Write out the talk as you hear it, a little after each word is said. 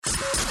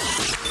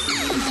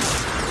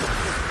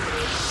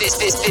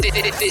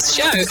This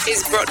show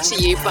is brought to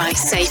you by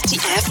Safety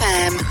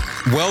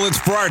FM. Well, it's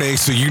Friday,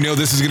 so you know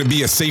this is going to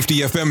be a Safety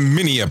FM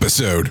mini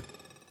episode.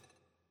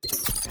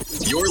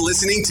 You're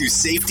listening to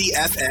Safety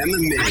FM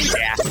Mini.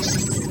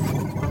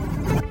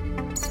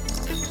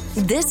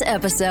 This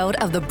episode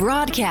of the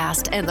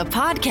broadcast and the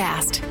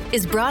podcast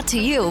is brought to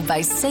you by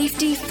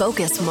Safety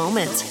Focus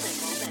Moment.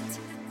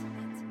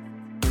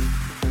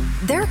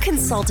 They're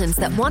consultants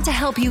that want to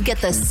help you get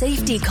the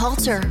safety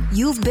culture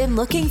you've been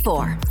looking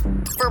for.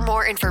 For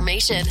more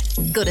information,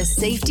 go to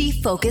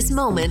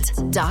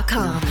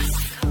safetyfocusmoment.com.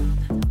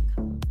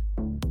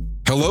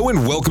 Hello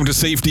and welcome to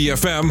Safety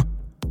FM.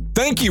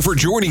 Thank you for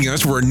joining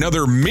us for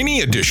another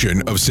mini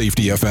edition of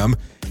Safety FM.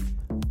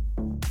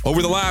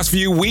 Over the last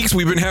few weeks,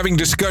 we've been having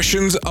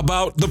discussions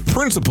about the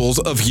principles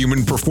of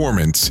human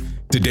performance.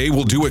 Today,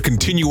 we'll do a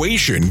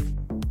continuation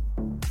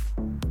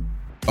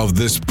of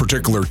this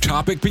particular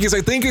topic because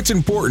I think it's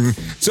important.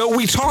 So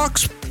we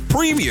talked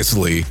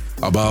previously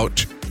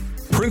about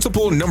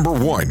principle number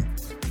 1,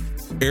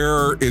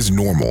 error is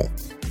normal.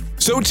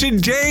 So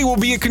today will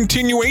be a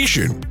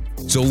continuation.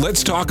 So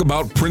let's talk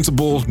about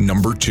principle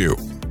number 2,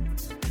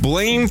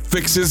 blame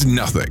fixes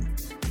nothing.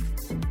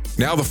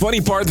 Now, the funny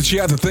part that you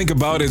have to think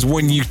about is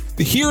when you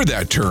hear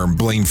that term,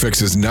 blame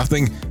fixes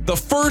nothing, the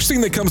first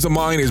thing that comes to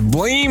mind is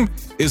blame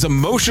is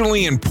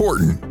emotionally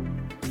important,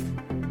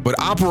 but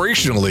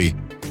operationally,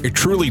 it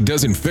truly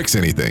doesn't fix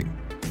anything.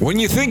 When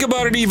you think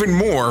about it even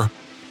more,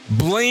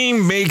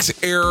 blame makes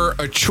error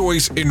a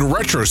choice in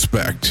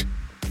retrospect.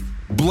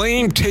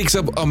 Blame takes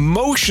up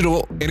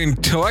emotional and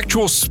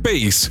intellectual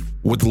space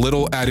with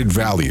little added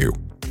value.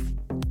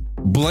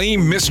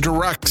 Blame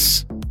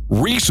misdirects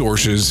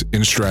resources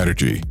and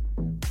strategy.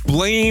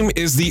 Blame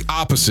is the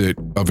opposite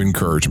of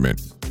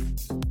encouragement.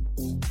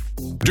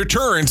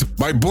 Deterrence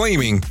by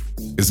blaming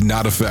is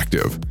not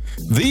effective.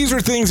 These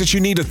are things that you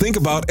need to think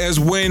about as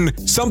when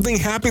something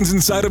happens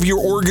inside of your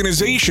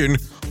organization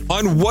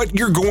on what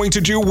you're going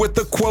to do with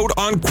the quote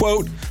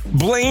unquote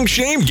blame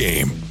shame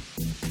game,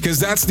 because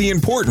that's the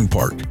important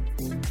part.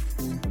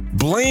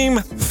 Blame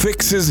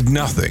fixes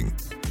nothing.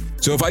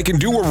 So if I can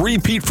do a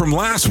repeat from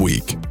last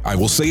week, I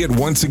will say it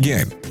once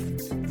again.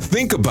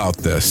 Think about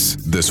this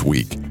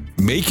week.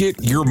 Make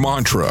it your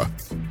mantra.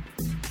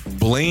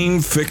 Blame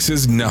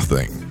fixes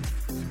nothing.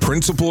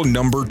 Principle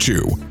number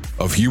 2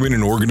 of human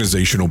and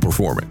organizational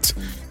performance.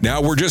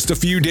 Now we're just a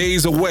few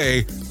days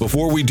away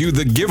before we do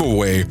the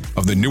giveaway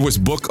of the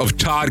newest book of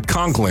Todd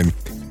Conklin,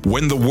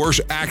 When the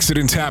Worst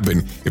Accidents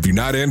Happen. If you're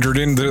not entered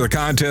into the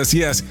contest,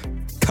 yes,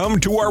 come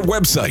to our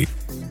website,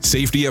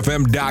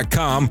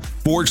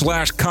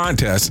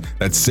 safetyfm.com/contest.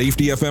 That's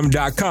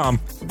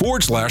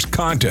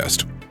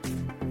safetyfm.com/contest.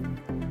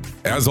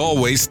 As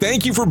always,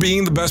 thank you for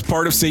being the best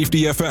part of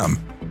Safety FM,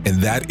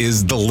 and that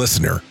is the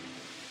listener.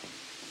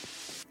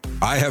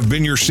 I have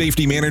been your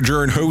safety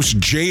manager and host,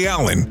 Jay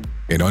Allen,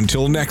 and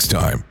until next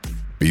time,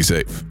 be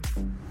safe.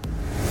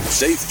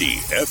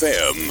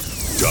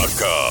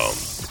 SafetyFM.com.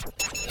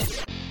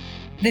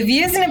 The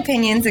views and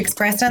opinions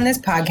expressed on this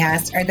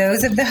podcast are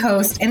those of the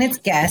host and its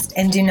guest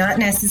and do not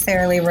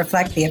necessarily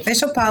reflect the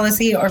official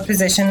policy or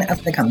position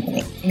of the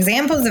company.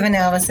 Examples of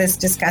analysis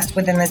discussed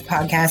within this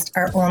podcast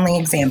are only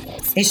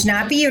examples. They should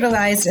not be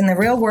utilized in the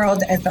real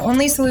world as the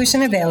only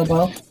solution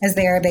available, as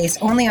they are based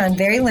only on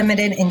very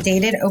limited and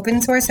dated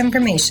open source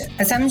information.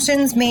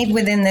 Assumptions made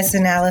within this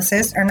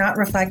analysis are not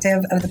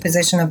reflective of the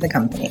position of the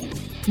company.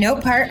 No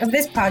part of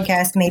this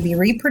podcast may be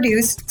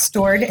reproduced,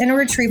 stored in a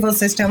retrieval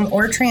system,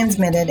 or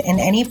transmitted in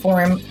any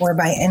form or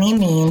by any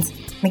means,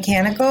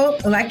 mechanical,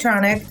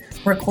 electronic,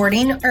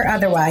 recording, or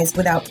otherwise,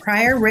 without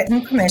prior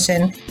written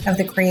permission of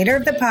the creator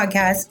of the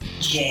podcast,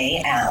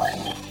 Jay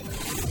Allen.